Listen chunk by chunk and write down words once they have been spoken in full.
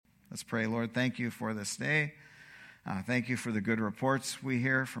Let's pray. Lord, thank you for this day. Thank you for the good reports we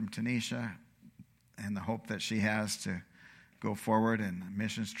hear from Tanisha and the hope that she has to go forward in a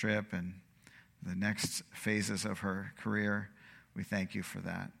missions trip and the next phases of her career. We thank you for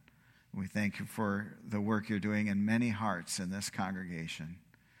that. We thank you for the work you're doing in many hearts in this congregation.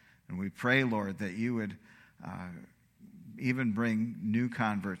 And we pray, Lord, that you would even bring new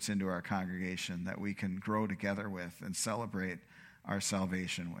converts into our congregation that we can grow together with and celebrate our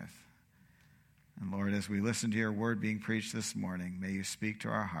salvation with. And Lord, as we listen to your word being preached this morning, may you speak to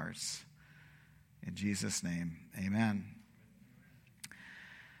our hearts. In Jesus' name, amen.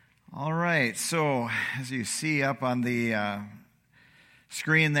 All right, so as you see up on the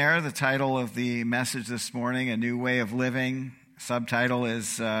screen there, the title of the message this morning, A New Way of Living. Subtitle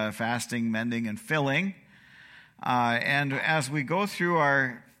is Fasting, Mending, and Filling. And as we go through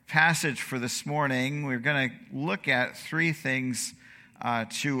our passage for this morning, we're going to look at three things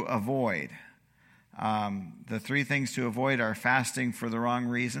to avoid. The three things to avoid are fasting for the wrong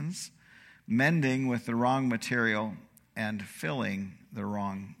reasons, mending with the wrong material, and filling the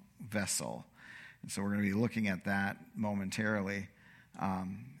wrong vessel. And so we're going to be looking at that momentarily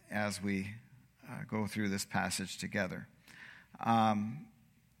as we go through this passage together.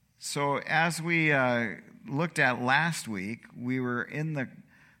 So as we looked at last week, we were in the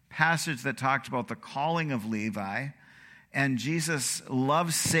passage that talked about the calling of Levi, and Jesus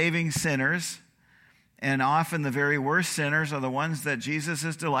loves saving sinners, and often the very worst sinners are the ones that Jesus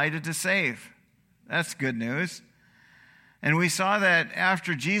is delighted to save. That's good news. And we saw that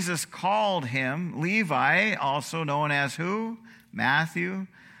after Jesus called him, Levi, also known as who? Matthew,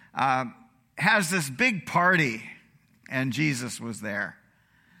 has this big party, and Jesus was there.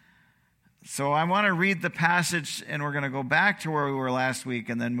 So I want to read the passage, and we're going to go back to where we were last week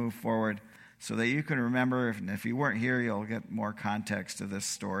and then move forward so that you can remember. If you weren't here, you'll get more context to this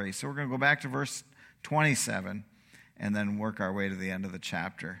story. So we're going to go back to verse 27 and then work our way to the end of the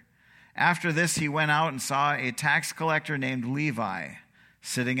chapter. After this, he went out and saw a tax collector named Levi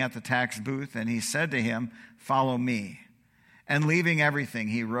sitting at the tax booth, and he said to him, "Follow me." And leaving everything,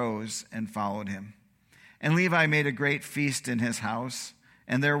 he rose and followed him. And Levi made a great feast in his house,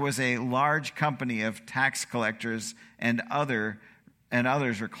 and there was a large company of tax collectors and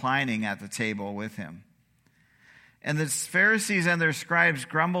others reclining at the table with him. And the Pharisees and their scribes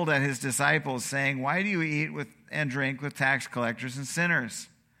grumbled at his disciples, saying, "Why do you eat and drink with tax collectors and sinners?"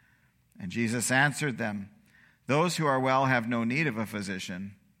 And Jesus answered them, "Those who are well have no need of a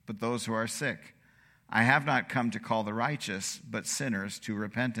physician, but those who are sick. I have not come to call the righteous, but sinners to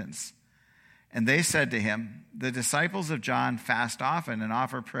repentance." And they said to him, "The disciples of John fast often and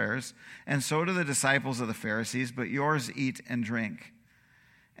offer prayers, and so do the disciples of the Pharisees, but yours eat and drink."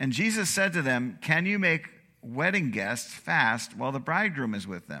 And Jesus said to them, "Can you make wedding guests fast while the bridegroom is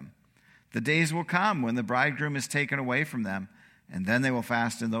with them? The days will come when the bridegroom is taken away from them, and then they will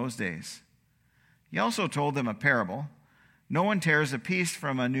fast in those days." He also told them a parable. "No one tears a piece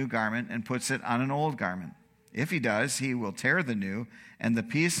from a new garment and puts it on an old garment. If he does, he will tear the new, and the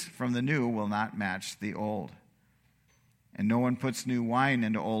piece from the new will not match the old. And no one puts new wine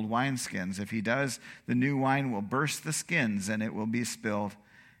into old wineskins. If he does, the new wine will burst the skins, and it will be spilled,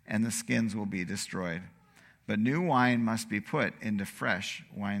 and the skins will be destroyed. But new wine must be put into fresh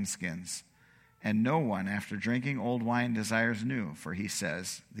wineskins. And no one, after drinking old wine, desires new, for he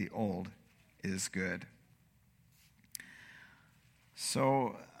says, the old is good."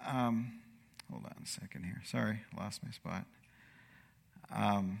 So, hold on a second here. Sorry, lost my spot.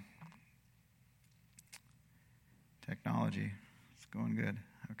 Technology, it's going good.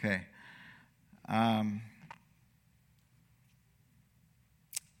 Okay.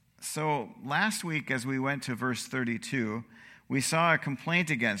 So last week, as we went to verse 32, we saw a complaint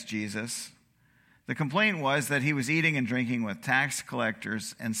against Jesus. The complaint was that he was eating and drinking with tax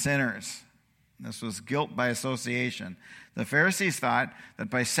collectors and sinners. This was guilt by association. The Pharisees thought that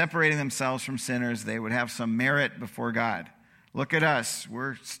by separating themselves from sinners, they would have some merit before God. Look at us.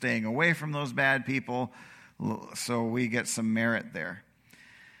 We're staying away from those bad people, so we get some merit there.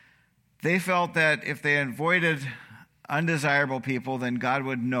 They felt that if they avoided undesirable people, then God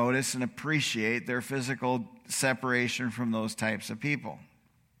would notice and appreciate their physical separation from those types of people.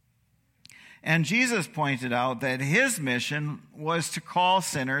 And Jesus pointed out that his mission was to call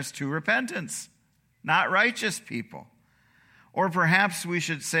sinners to repentance, not righteous people. Or perhaps we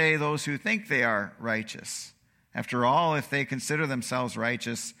should say those who think they are righteous. After all, if they consider themselves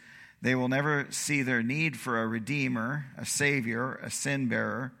righteous, they will never see their need for a redeemer, a savior, a sin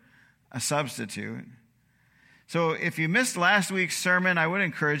bearer, a substitute. So if you missed last week's sermon, I would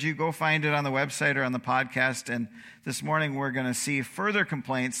encourage you, go find it on the website or on the podcast. And this morning we're going to see further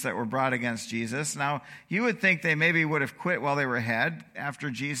complaints that were brought against Jesus. Now, you would think they maybe would have quit while they were ahead after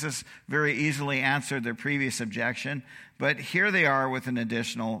Jesus very easily answered their previous objection. But here they are with an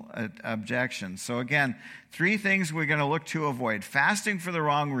additional objection. So again, 3 things we're going to look to avoid: fasting for the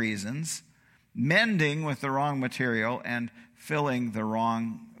wrong reasons, mending with the wrong material, and filling the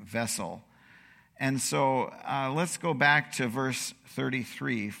wrong vessel. And so let's go back to verse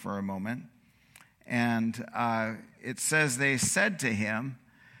 33 for a moment. And it says, they said to him,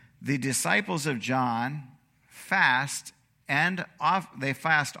 the disciples of John fast, and they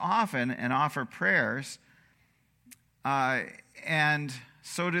fast often and offer prayers, and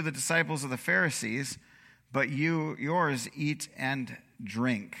so do the disciples of the Pharisees, but yours eat and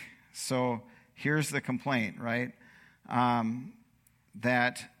drink. So here's the complaint, right?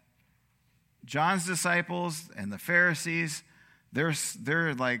 That John's disciples and the Pharisees,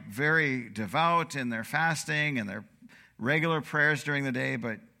 they're like very devout in their fasting and their regular prayers during the day,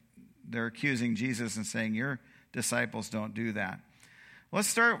 but they're accusing Jesus and saying, your disciples don't do that. Let's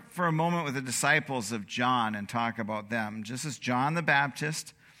start for a moment with the disciples of John and talk about them. This is John the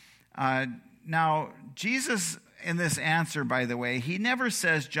Baptist. Now, Jesus, in this answer, by the way, he never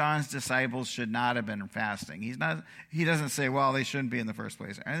says John's disciples should not have been fasting. He doesn't say, well, they shouldn't be in the first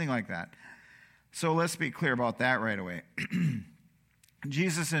place, or anything like that. So let's be clear about that right away.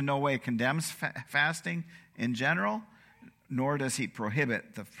 Jesus in no way condemns fasting in general, nor does he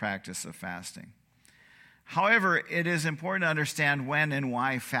prohibit the practice of fasting. However, it is important to understand when and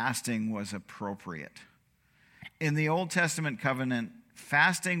why fasting was appropriate. In the Old Testament covenant,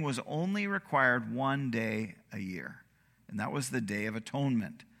 fasting was only required 1 day a year, and that was the Day of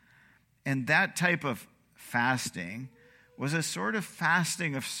Atonement. And that type of fasting was a sort of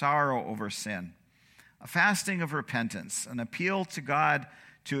fasting of sorrow over sin, a fasting of repentance, an appeal to God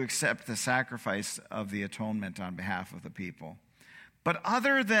to accept the sacrifice of the atonement on behalf of the people. But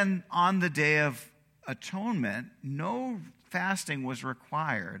other than on the Day of Atonement, no fasting was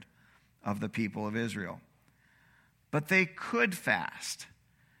required of the people of Israel. But they could fast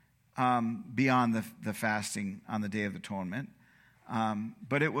beyond the fasting on the Day of Atonement.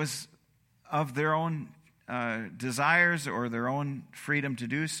 But it was of their own desires or their own freedom to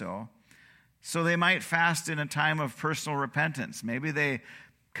do so. So they might fast in a time of personal repentance. Maybe they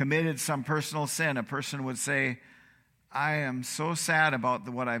committed some personal sin. A person would say, I am so sad about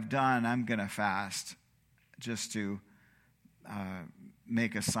what I've done, I'm going to fast just to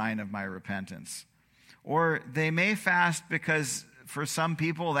make a sign of my repentance. Or they may fast because for some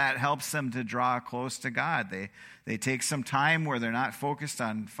people that helps them to draw close to God. They take some time where they're not focused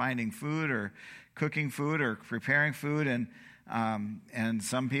on finding food or cooking food or preparing food, and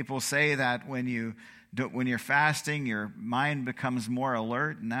some people say that when you're fasting, your mind becomes more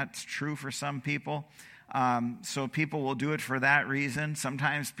alert, and that's true for some people. So people will do it for that reason.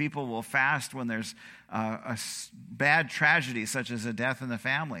 Sometimes people will fast when there's a bad tragedy, such as a death in the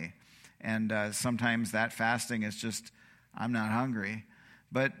family. And sometimes that fasting is just, I'm not hungry.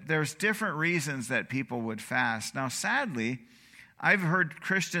 But there's different reasons that people would fast. Now, sadly, I've heard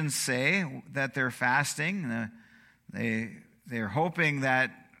Christians say that they're fasting. They're hoping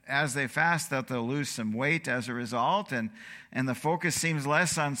that as they fast that they'll lose some weight as a result, and the focus seems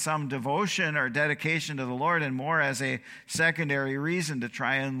less on some devotion or dedication to the Lord and more as a secondary reason to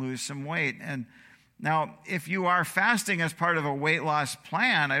try and lose some weight. And now, if you are fasting as part of a weight loss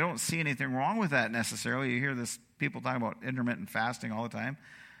plan, I don't see anything wrong with that necessarily. You hear this people talking about intermittent fasting all the time.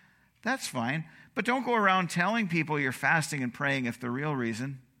 That's fine, but don't go around telling people you're fasting and praying if the real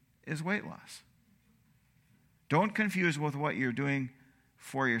reason is weight loss. Don't confuse with what you're doing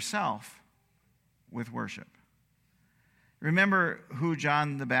for yourself with worship. Remember who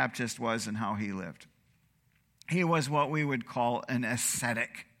John the Baptist was and how he lived. He was what we would call an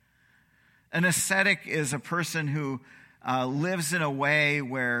ascetic. An ascetic is a person who lives in a way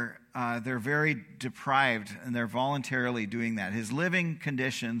where they're very deprived and they're voluntarily doing that. His living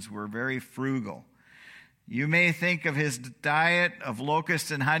conditions were very frugal. You may think of his diet of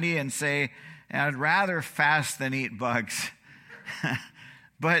locusts and honey and say, I'd rather fast than eat bugs.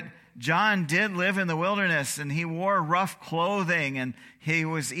 But John did live in the wilderness, and he wore rough clothing, and he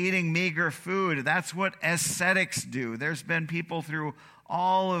was eating meager food. That's what ascetics do. There's been people through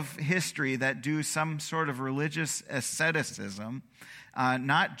all of history that do some sort of religious asceticism.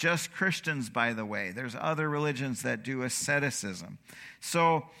 Not just Christians, by the way. There's other religions that do asceticism.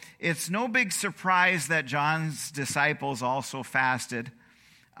 So it's no big surprise that John's disciples also fasted.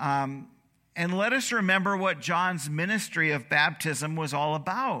 And let us remember what John's ministry of baptism was all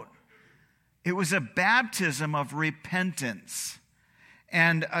about. It was a baptism of repentance.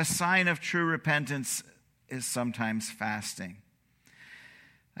 And a sign of true repentance is sometimes fasting.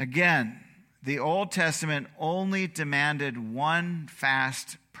 Again, the Old Testament only demanded one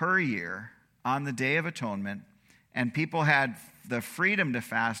fast per year on the Day of Atonement, and people had the freedom to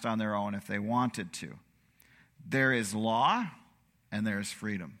fast on their own if they wanted to. There is law and there is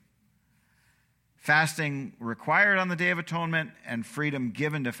freedom. Fasting required on the Day of Atonement and freedom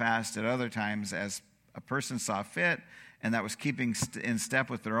given to fast at other times as a person saw fit, and that was keeping in step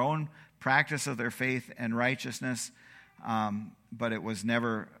with their own practice of their faith and righteousness, but it was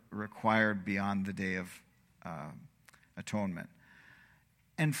never required beyond the Day of Atonement.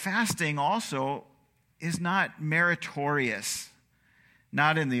 And fasting also is not meritorious,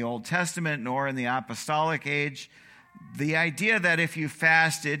 not in the Old Testament nor in the apostolic age. The idea that if you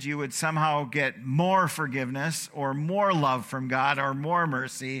fasted, you would somehow get more forgiveness or more love from God or more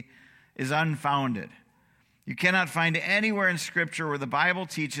mercy is unfounded. You cannot find anywhere in Scripture where the Bible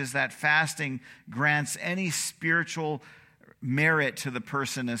teaches that fasting grants any spiritual merit to the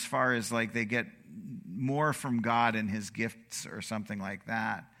person as far as like they get more from God and his gifts or something like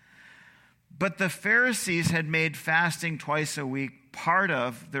that. But the Pharisees had made fasting twice a week part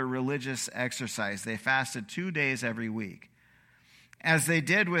of their religious exercise. They fasted 2 days every week. As they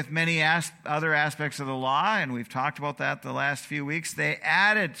did with many other aspects of the law, and we've talked about that the last few weeks, they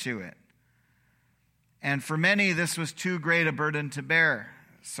added to it. And for many, this was too great a burden to bear.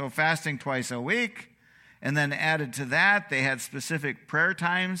 So fasting twice a week, and then added to that, they had specific prayer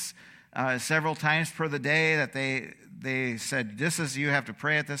times, several times per the day that they said, you have to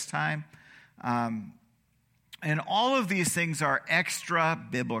pray at this time. And all of these things are extra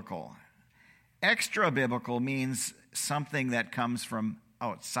biblical. Extra biblical means something that comes from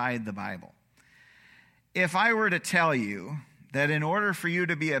outside the Bible. If I were to tell you that in order for you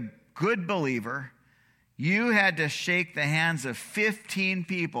to be a good believer, you had to shake the hands of 15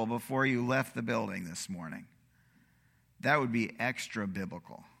 people before you left the building this morning, that would be extra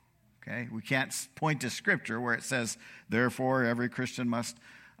biblical. Okay? We can't point to Scripture where it says, therefore, every Christian must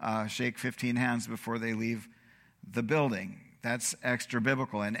shake 15 hands before they leave the building. That's extra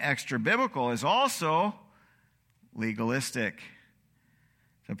biblical. And extra biblical is also legalistic.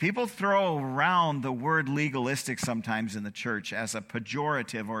 So people throw around the word legalistic sometimes in the church as a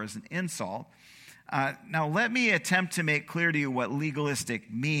pejorative or as an insult. Now, let me attempt to make clear to you what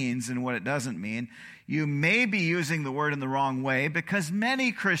legalistic means and what it doesn't mean. You may be using the word in the wrong way because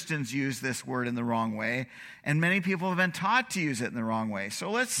many Christians use this word in the wrong way, and many people have been taught to use it in the wrong way.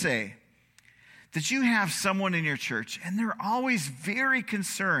 So let's say that you have someone in your church, and they're always very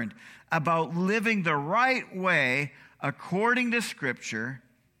concerned about living the right way according to Scripture,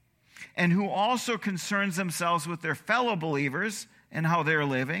 and who also concerns themselves with their fellow believers and how they're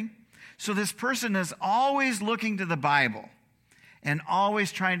living. So this person is always looking to the Bible and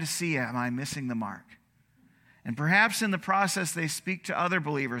always trying to see, am I missing the mark? And perhaps in the process they speak to other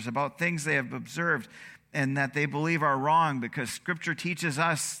believers about things they have observed and that they believe are wrong because Scripture teaches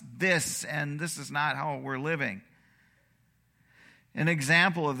us this, and this is not how we're living. An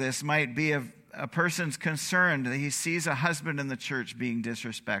example of this might be of a person's concern that he sees a husband in the church being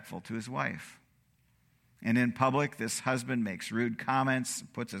disrespectful to his wife. And in public, this husband makes rude comments,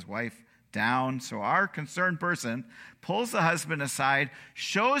 puts his wife down. So our concerned person pulls the husband aside,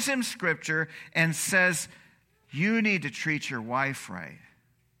 shows him Scripture, and says, you need to treat your wife right.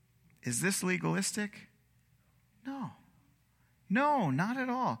 Is this legalistic? No, not at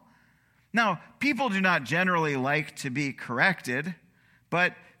all. Now, people do not generally like to be corrected,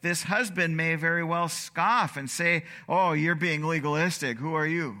 but this husband may very well scoff and say, oh, you're being legalistic. Who are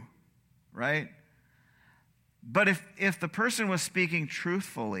you? Right? But if the person was speaking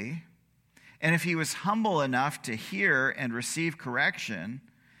truthfully, and if he was humble enough to hear and receive correction,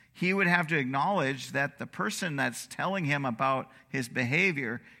 he would have to acknowledge that the person that's telling him about his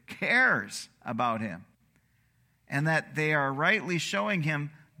behavior cares about him, and that they are rightly showing him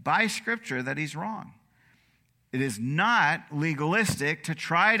by Scripture that he's wrong. It is not legalistic to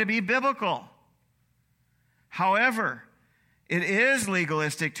try to be biblical. However, it is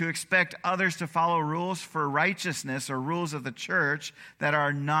legalistic to expect others to follow rules for righteousness or rules of the church that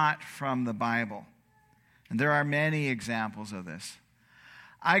are not from the Bible. And there are many examples of this.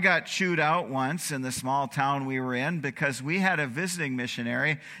 I got chewed out once in the small town we were in because we had a visiting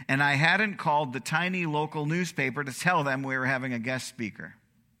missionary and I hadn't called the tiny local newspaper to tell them we were having a guest speaker.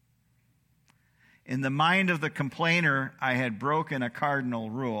 In the mind of the complainer, I had broken a cardinal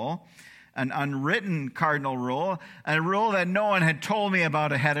rule, an unwritten cardinal rule, a rule that no one had told me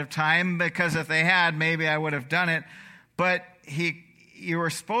about ahead of time, because if they had, maybe I would have done it. But you were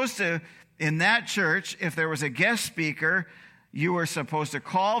supposed to, In that church, if there was a guest speaker, you were supposed to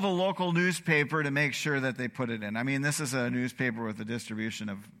call the local newspaper to make sure that they put it in. I mean, this is a newspaper with a distribution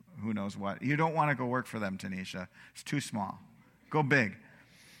of who knows what. You don't want to go work for them, Tanisha. It's too small. Go big.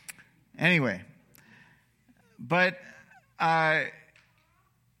 Anyway, but I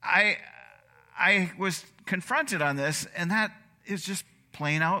was confronted on this, and that is just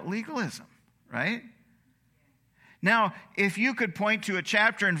plain out legalism, right? Now, if you could point to a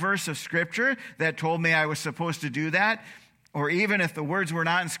chapter and verse of Scripture that told me I was supposed to do that, or even if the words were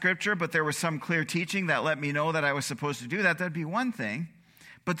not in Scripture, but there was some clear teaching that let me know that I was supposed to do that, that'd be one thing.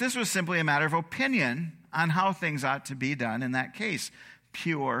 But this was simply a matter of opinion on how things ought to be done in that case.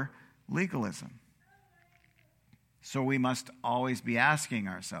 Pure legalism. So we must always be asking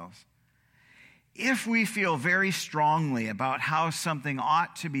ourselves, if we feel very strongly about how something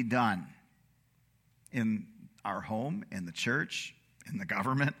ought to be done in our home, in the church, in the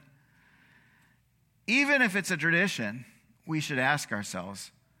government, even if it's a tradition, we should ask ourselves,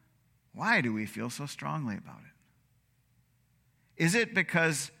 why do we feel so strongly about it? Is it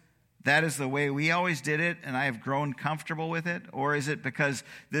because that is the way we always did it and I have grown comfortable with it? Or is it because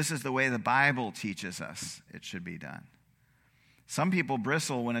this is the way the Bible teaches us it should be done? Some people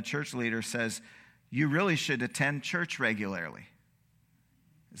bristle when a church leader says, you really should attend church regularly.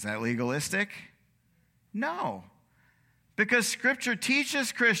 Is that legalistic? No. Because Scripture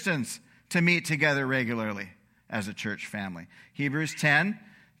teaches Christians to meet together regularly as a church family. Hebrews 10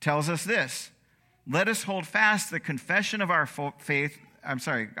 tells us this: let us hold fast the confession of our faith,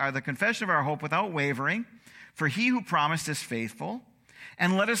 the confession of our hope without wavering, for he who promised is faithful.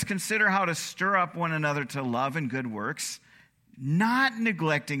 And let us consider how to stir up one another to love and good works, not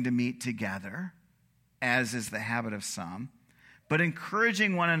neglecting to meet together, as is the habit of some, but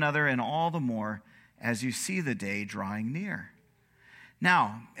encouraging one another, and all the more as you see the day drawing near.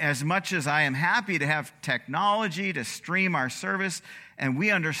 Now, as much as I am happy to have technology to stream our service, and we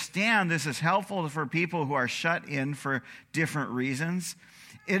understand this is helpful for people who are shut in for different reasons,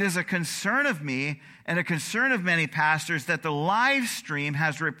 it is a concern of me and a concern of many pastors that the live stream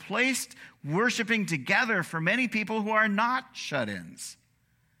has replaced worshiping together for many people who are not shut-ins.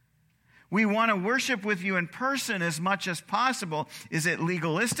 We want to worship with you in person as much as possible. Is it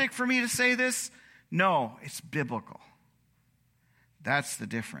legalistic for me to say this? No, it's biblical. That's the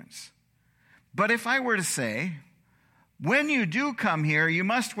difference. But if I were to say, when you do come here, you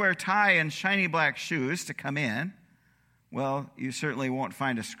must wear tie and shiny black shoes to come in, well, you certainly won't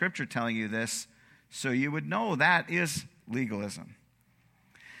find a scripture telling you this, so you would know that is legalism.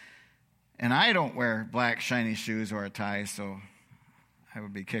 And I don't wear black shiny shoes or a tie, so I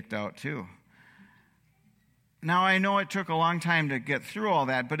would be kicked out too. Now, I know it took a long time to get through all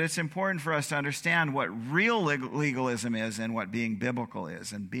that, but it's important for us to understand what real legalism is and what being biblical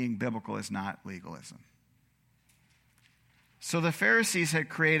is. And being biblical is not legalism. So the Pharisees had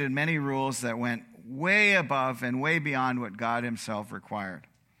created many rules that went way above and way beyond what God himself required.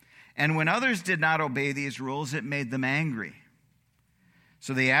 And when others did not obey these rules, it made them angry.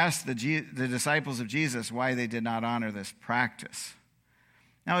 So they asked the disciples of Jesus why they did not honor this practice.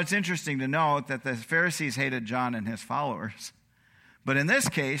 Now, it's interesting to note that the Pharisees hated John and his followers. But in this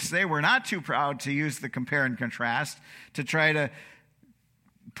case, they were not too proud to use the compare and contrast to try to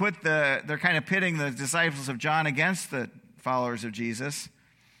they're kind of pitting the disciples of John against the followers of Jesus.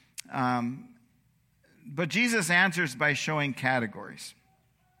 But Jesus answers by showing categories.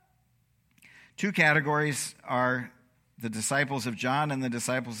 Two categories are the disciples of John and the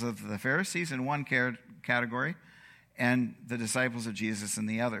disciples of the Pharisees in one category, and the disciples of Jesus in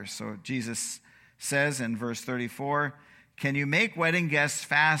the other. So Jesus says in verse 34, "Can you make wedding guests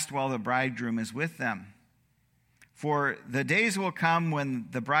fast while the bridegroom is with them? For the days will come when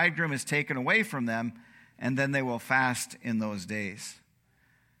the bridegroom is taken away from them, and then they will fast in those days."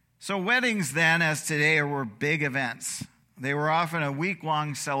 So weddings then, as today, were big events. They were often a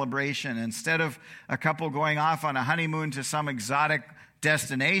week-long celebration. Instead of a couple going off on a honeymoon to some exotic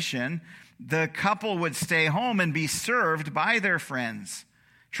destination, the couple would stay home and be served by their friends,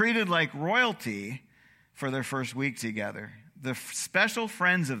 treated like royalty for their first week together. The special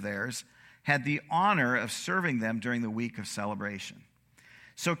friends of theirs had the honor of serving them during the week of celebration.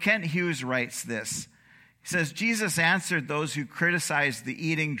 So Kent Hughes writes this. He says, Jesus answered those who criticized the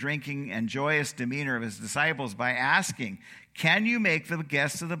eating, drinking, and joyous demeanor of his disciples by asking, "Can you make the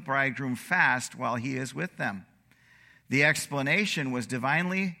guests of the bridegroom fast while he is with them?" The explanation was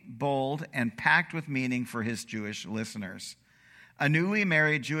divinely bold and packed with meaning for his Jewish listeners. A newly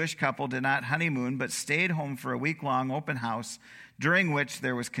married Jewish couple did not honeymoon, but stayed home for a week-long open house, during which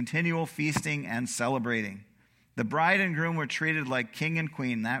there was continual feasting and celebrating. The bride and groom were treated like king and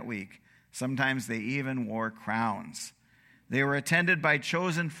queen that week. Sometimes they even wore crowns. They were attended by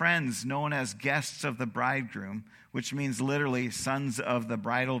chosen friends known as guests of the bridegroom, which means literally sons of the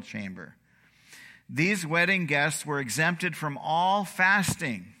bridal chamber. These wedding guests were exempted from all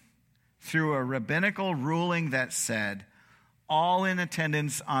fasting through a rabbinical ruling that said, all in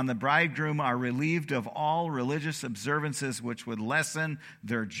attendance on the bridegroom are relieved of all religious observances which would lessen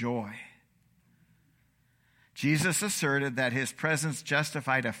their joy. Jesus asserted that his presence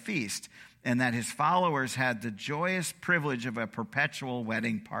justified a feast and that his followers had the joyous privilege of a perpetual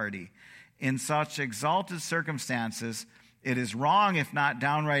wedding party. In such exalted circumstances, it is wrong, if not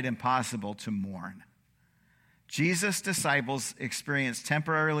downright impossible, to mourn. Jesus' disciples experienced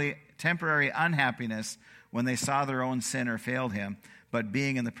temporary unhappiness when they saw their own sin or failed him, but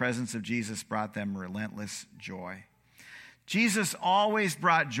being in the presence of Jesus brought them relentless joy. Jesus always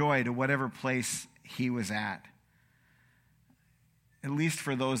brought joy to whatever place he was at least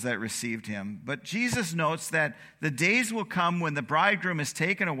for those that received him. But Jesus notes that the days will come when the bridegroom is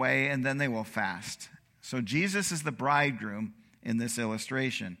taken away and then they will fast. So Jesus is the bridegroom in this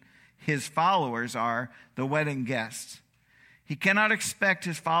illustration. His followers are the wedding guests. He cannot expect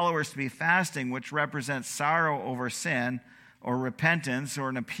his followers to be fasting, which represents sorrow over sin or repentance or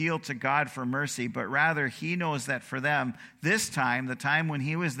an appeal to God for mercy, but rather he knows that for them, this time, the time when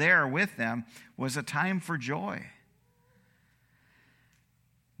he was there with them, was a time for joy.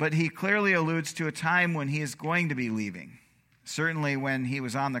 But he clearly alludes to a time when he is going to be leaving. Certainly when he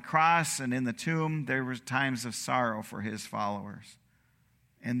was on the cross and in the tomb, there were times of sorrow for his followers.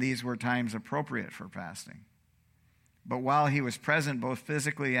 And these were times appropriate for fasting. But while he was present both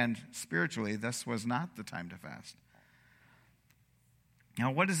physically and spiritually, this was not the time to fast.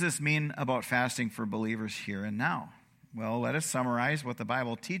 Now, what does this mean about fasting for believers here and now? Well, let us summarize what the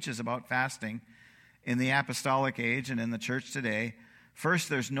Bible teaches about fasting in the apostolic age and in the church today. First,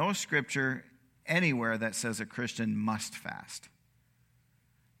 there's no scripture anywhere that says a Christian must fast.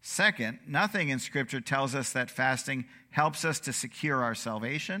 Second, nothing in Scripture tells us that fasting helps us to secure our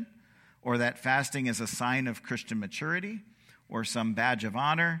salvation, or that fasting is a sign of Christian maturity, or some badge of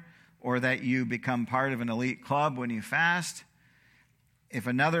honor, or that you become part of an elite club when you fast. If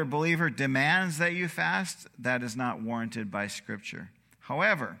another believer demands that you fast, that is not warranted by Scripture.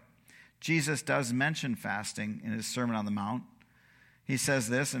 However, Jesus does mention fasting in his Sermon on the Mount. He says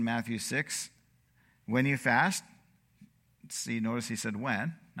this in Matthew 6, when you fast, see, notice he said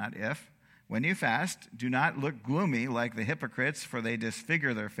when, not if. When you fast, do not look gloomy like the hypocrites, for they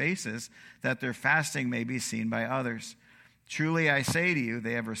disfigure their faces, that their fasting may be seen by others. Truly I say to you,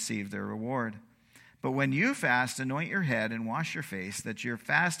 they have received their reward. But when you fast, anoint your head and wash your face, that your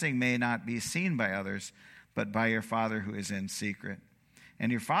fasting may not be seen by others, but by your Father who is in secret.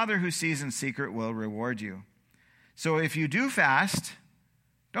 And your Father who sees in secret will reward you. So if you do fast,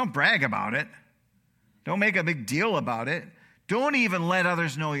 don't brag about it. Don't make a big deal about it. Don't even let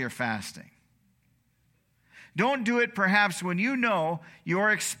others know you're fasting. Don't do it perhaps when you know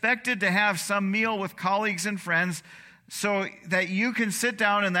you're expected to have some meal with colleagues and friends so that you can sit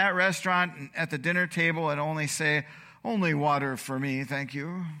down in that restaurant at the dinner table and only say, only water for me, thank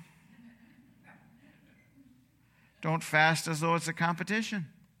you. Don't fast as though it's a competition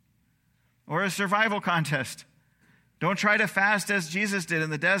or a survival contest. Don't try to fast as Jesus did in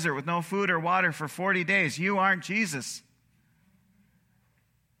the desert with no food or water for 40 days. You aren't Jesus.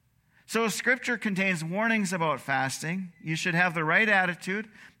 So Scripture contains warnings about fasting. You should have the right attitude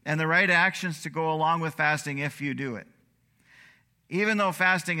and the right actions to go along with fasting if you do it. Even though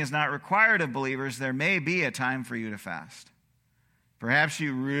fasting is not required of believers, there may be a time for you to fast. Perhaps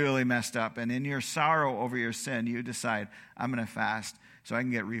you really messed up, and in your sorrow over your sin, you decide, I'm going to fast so I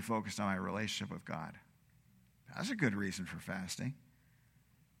can get refocused on my relationship with God. That's a good reason for fasting.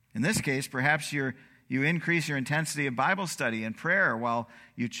 In this case, perhaps you increase your intensity of Bible study and prayer while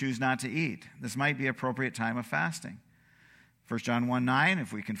you choose not to eat. This might be an appropriate time of fasting. 1 John 1:9,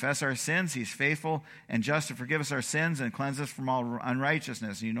 if we confess our sins, he's faithful and just to forgive us our sins and cleanse us from all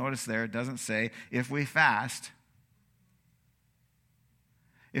unrighteousness. You notice there, it doesn't say if we fast.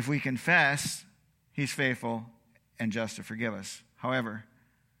 If we confess, he's faithful and just to forgive us. However,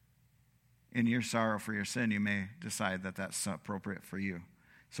 in your sorrow for your sin, you may decide that that's appropriate for you.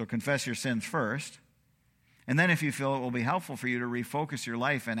 So confess your sins first. And then if you feel it will be helpful for you to refocus your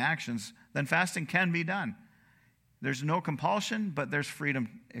life and actions, then fasting can be done. There's no compulsion, but there's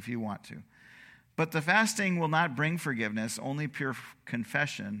freedom if you want to. But the fasting will not bring forgiveness. Only pure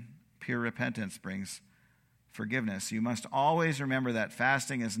confession, pure repentance brings forgiveness. You must always remember that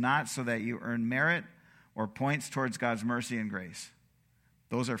fasting is not so that you earn merit or points towards God's mercy and grace.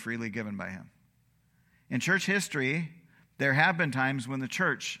 Those are freely given by him. In church history, there have been times when the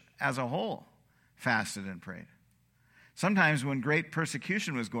church as a whole fasted and prayed. Sometimes when great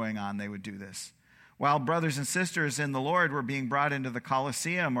persecution was going on, they would do this. While brothers and sisters in the Lord were being brought into the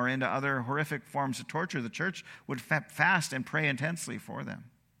Colosseum or into other horrific forms of torture, the church would fast and pray intensely for them.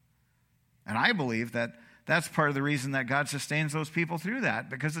 And I believe that that's part of the reason that God sustains those people through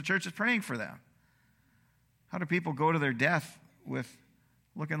that, because the church is praying for them. How do people go to their death with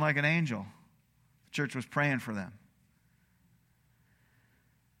looking like an angel? The church was praying for them.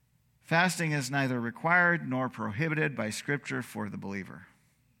 Fasting is neither required nor prohibited by Scripture for the believer.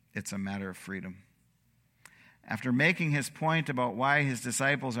 It's a matter of freedom. After making his point about why his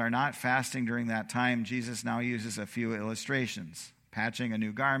disciples are not fasting during that time, Jesus now uses a few illustrations: patching a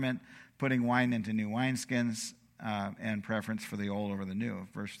new garment, putting wine into new wineskins, and preference for the old over the new.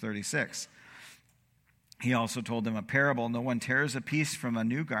 Verse 36. He also told them a parable. No one tears a piece from a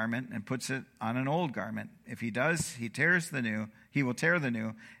new garment and puts it on an old garment. If he does, he will tear the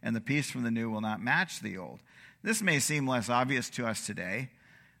new, and the piece from the new will not match the old. This may seem less obvious to us today,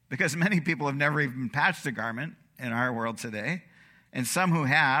 because many people have never even patched a garment in our world today. And some who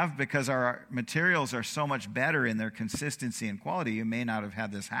have, because our materials are so much better in their consistency and quality, you may not have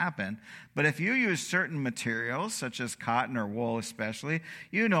had this happen. But if you use certain materials, such as cotton or wool especially,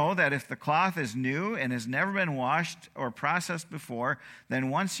 you know that if the cloth is new and has never been washed or processed before, then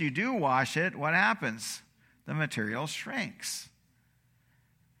once you do wash it, what happens? The material shrinks.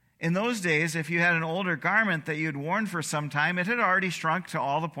 In those days, if you had an older garment that you'd worn for some time, it had already shrunk to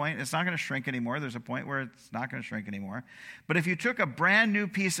all the point. It's not going to shrink anymore. There's a point where it's not going to shrink anymore. But if you took a brand new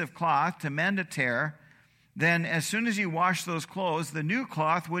piece of cloth to mend a tear, then as soon as you wash those clothes, the new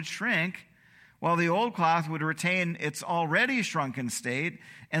cloth would shrink, while the old cloth would retain its already shrunken state,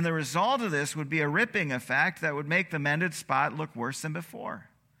 and the result of this would be a ripping effect that would make the mended spot look worse than before.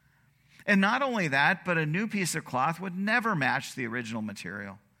 And not only that, but a new piece of cloth would never match the original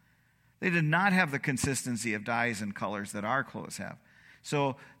material. They did not have the consistency of dyes and colors that our clothes have.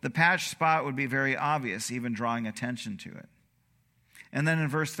 So the patched spot would be very obvious, even drawing attention to it. And then in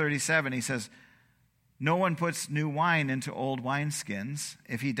verse 37, he says, no one puts new wine into old wineskins.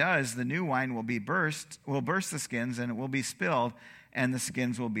 If he does, the new wine will burst the skins, and it will be spilled, and the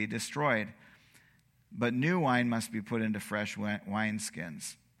skins will be destroyed. But new wine must be put into fresh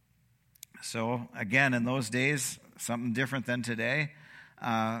wineskins. So again, in those days, something different than today.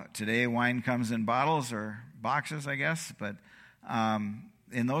 Today, wine comes in bottles or boxes, I guess, but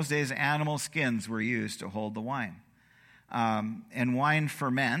in those days, animal skins were used to hold the wine. And wine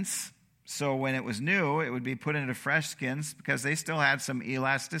ferments, so when it was new, it would be put into fresh skins because they still had some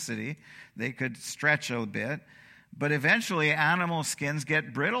elasticity. They could stretch a bit, but eventually animal skins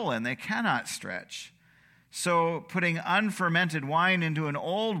get brittle and they cannot stretch. So putting unfermented wine into an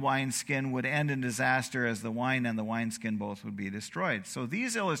old wineskin would end in disaster, as the wine and the wineskin both would be destroyed. So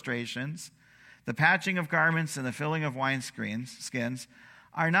these illustrations, the patching of garments and the filling of wineskins,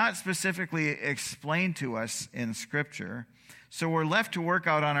 are not specifically explained to us in Scripture, so we're left to work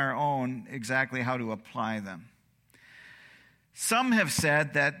out on our own exactly how to apply them. Some have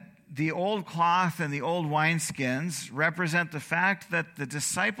said that the old cloth and the old wineskins represent the fact that the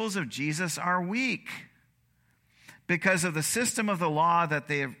disciples of Jesus are weak because of the system of the law that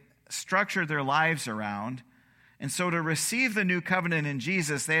they have structured their lives around. And so to receive the new covenant in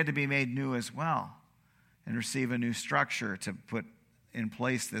Jesus, they had to be made new as well and receive a new structure to put in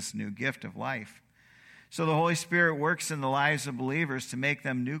place this new gift of life. So the Holy Spirit works in the lives of believers to make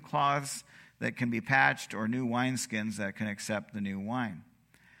them new cloths that can be patched or new wineskins that can accept the new wine.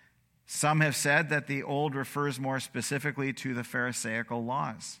 Some have said that the old refers more specifically to the Pharisaical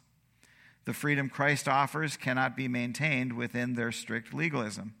laws. The freedom Christ offers cannot be maintained within their strict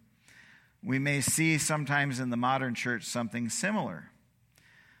legalism. We may see sometimes in the modern church something similar.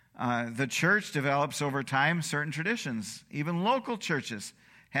 The church develops over time certain traditions. Even local churches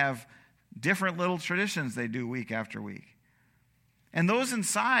have different little traditions they do week after week. And those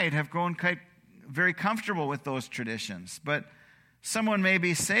inside have grown very comfortable with those traditions. But someone may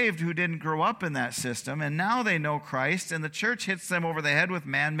be saved who didn't grow up in that system, and now they know Christ, and the church hits them over the head with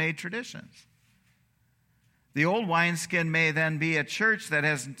man-made traditions. The old wineskin may then be a church that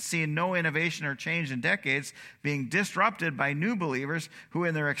has seen no innovation or change in decades, being disrupted by new believers who,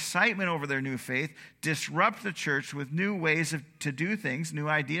 in their excitement over their new faith, disrupt the church with new ways to do things, new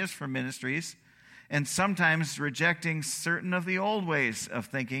ideas for ministries, and sometimes rejecting certain of the old ways of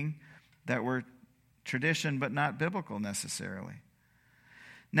thinking that were tradition but not biblical necessarily.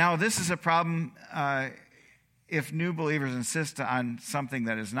 Now, this is a problem if new believers insist on something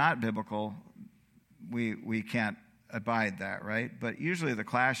that is not biblical. We can't abide that, right? But usually the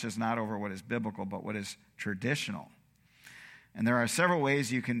clash is not over what is biblical, but what is traditional. And there are several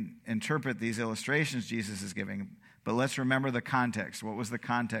ways you can interpret these illustrations Jesus is giving, but let's remember the context. What was the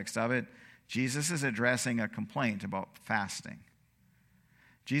context of it? Jesus is addressing a complaint about fasting.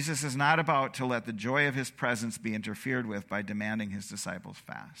 Jesus is not about to let the joy of his presence be interfered with by demanding his disciples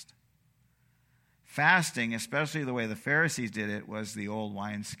fast. Fasting, especially the way the Pharisees did it, was the old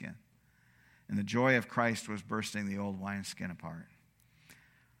wineskin. And the joy of Christ was bursting the old wineskin apart.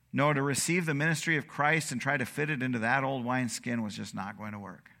 No, to receive the ministry of Christ and try to fit it into that old wineskin was just not going to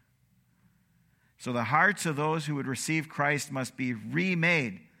work. So the hearts of those who would receive Christ must be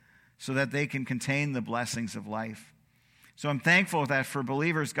remade so that they can contain the blessings of life. So I'm thankful that for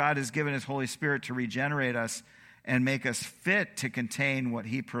believers, God has given his Holy Spirit to regenerate us and make us fit to contain what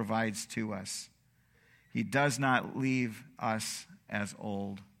he provides to us. He does not leave us as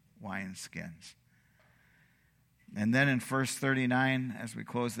old wineskins. And then in verse 39, as we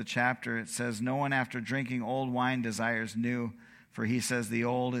close the chapter, it says, no one after drinking old wine desires new, for he says the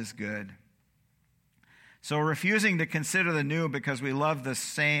old is good. So refusing to consider the new because we love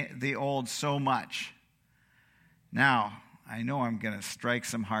the old so much. Now, I know I'm going to strike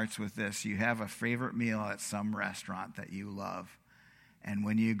some hearts with this. You have a favorite meal at some restaurant that you love. And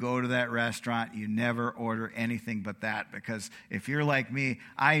when you go to that restaurant, you never order anything but that. Because if you're like me,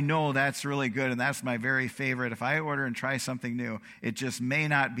 I know that's really good and that's my very favorite. If I order and try something new, it just may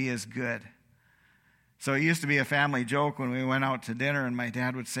not be as good. So it used to be a family joke when we went out to dinner and my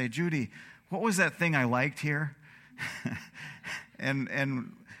dad would say, Judy, what was that thing I liked here?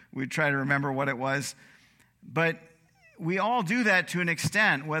 and we'd try to remember what it was. But we all do that to an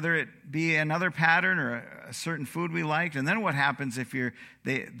extent, whether it be another pattern or a certain food we liked. And then what happens if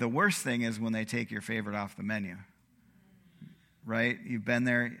the worst thing is when they take your favorite off the menu, right? You've been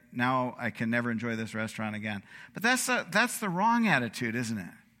there. Now I can never enjoy this restaurant again. But that's the wrong attitude, isn't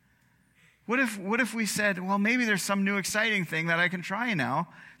it? What if we said, well, maybe there's some new exciting thing that I can try now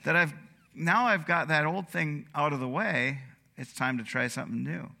that I've got that old thing out of the way. It's time to try something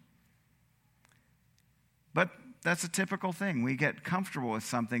new. But that's a typical thing. We get comfortable with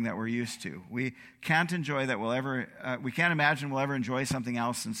something that we're used to. We can't enjoy that we can't imagine we'll ever enjoy something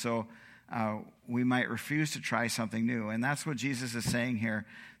else, and so we might refuse to try something new. And that's what Jesus is saying here.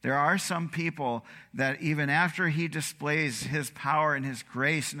 There are some people that even after he displays his power and his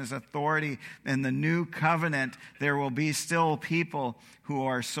grace and his authority in the new covenant, there will be still people who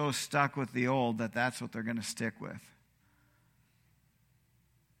are so stuck with the old that that's what they're going to stick with.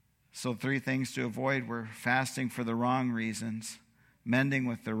 So 3 things to avoid were fasting for the wrong reasons, mending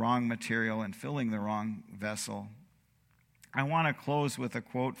with the wrong material, and filling the wrong vessel. I want to close with a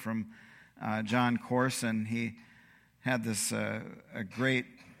quote from John Corson. He had this a great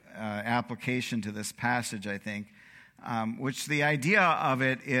application to this passage, I think, which the idea of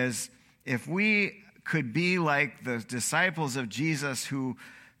it is if we could be like the disciples of Jesus who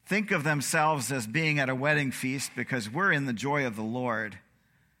think of themselves as being at a wedding feast because we're in the joy of the Lord,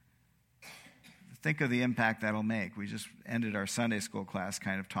 think of the impact that'll make. We just ended our Sunday school class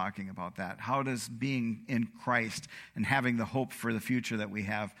kind of talking about that. How does being in Christ and having the hope for the future that we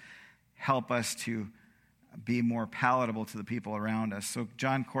have help us to be more palatable to the people around us? So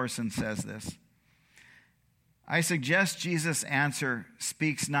John Corson says this: I suggest Jesus' answer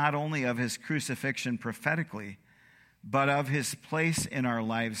speaks not only of his crucifixion prophetically, but of his place in our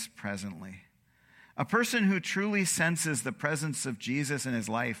lives presently. A person who truly senses the presence of Jesus in his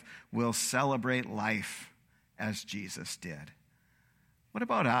life will celebrate life as Jesus did. What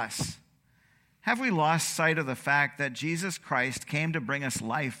about us? Have we lost sight of the fact that Jesus Christ came to bring us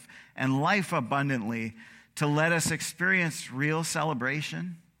life and life abundantly, to let us experience real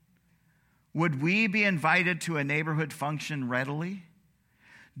celebration? Would we be invited to a neighborhood function readily?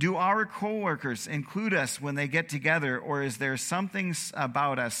 Do our coworkers include us when they get together, or is there something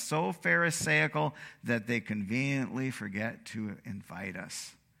about us so pharisaical that they conveniently forget to invite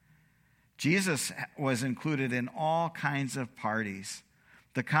us? Jesus was included in all kinds of parties.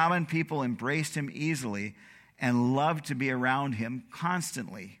 The common people embraced him easily and loved to be around him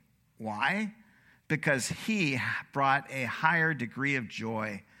constantly. Why? Because he brought a higher degree of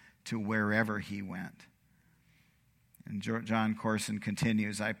joy to wherever he went. And John Corson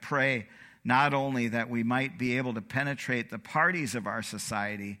continues, I pray not only that we might be able to penetrate the parties of our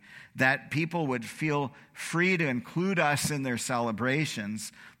society, that people would feel free to include us in their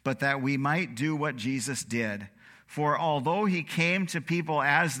celebrations, but that we might do what Jesus did. For although he came to people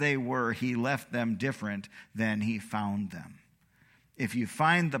as they were, he left them different than he found them. If you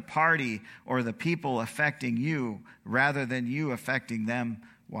find the party or the people affecting you rather than you affecting them,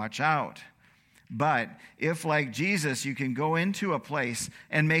 watch out. But if, like Jesus, you can go into a place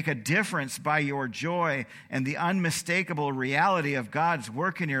and make a difference by your joy and the unmistakable reality of God's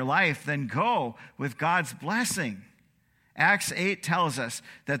work in your life, then go with God's blessing. Acts 8 tells us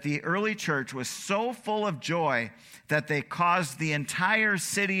that the early church was so full of joy that they caused the entire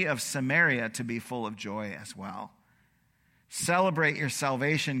city of Samaria to be full of joy as well. Celebrate your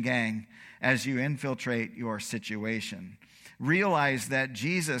salvation, gang, as you infiltrate your situation. Realize that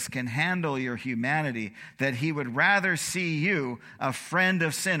Jesus can handle your humanity, that he would rather see you a friend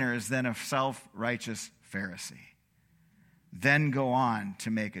of sinners than a self-righteous Pharisee. Then go on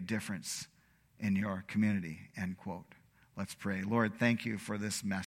to make a difference in your community, end quote. Let's pray. Lord, thank you for this message.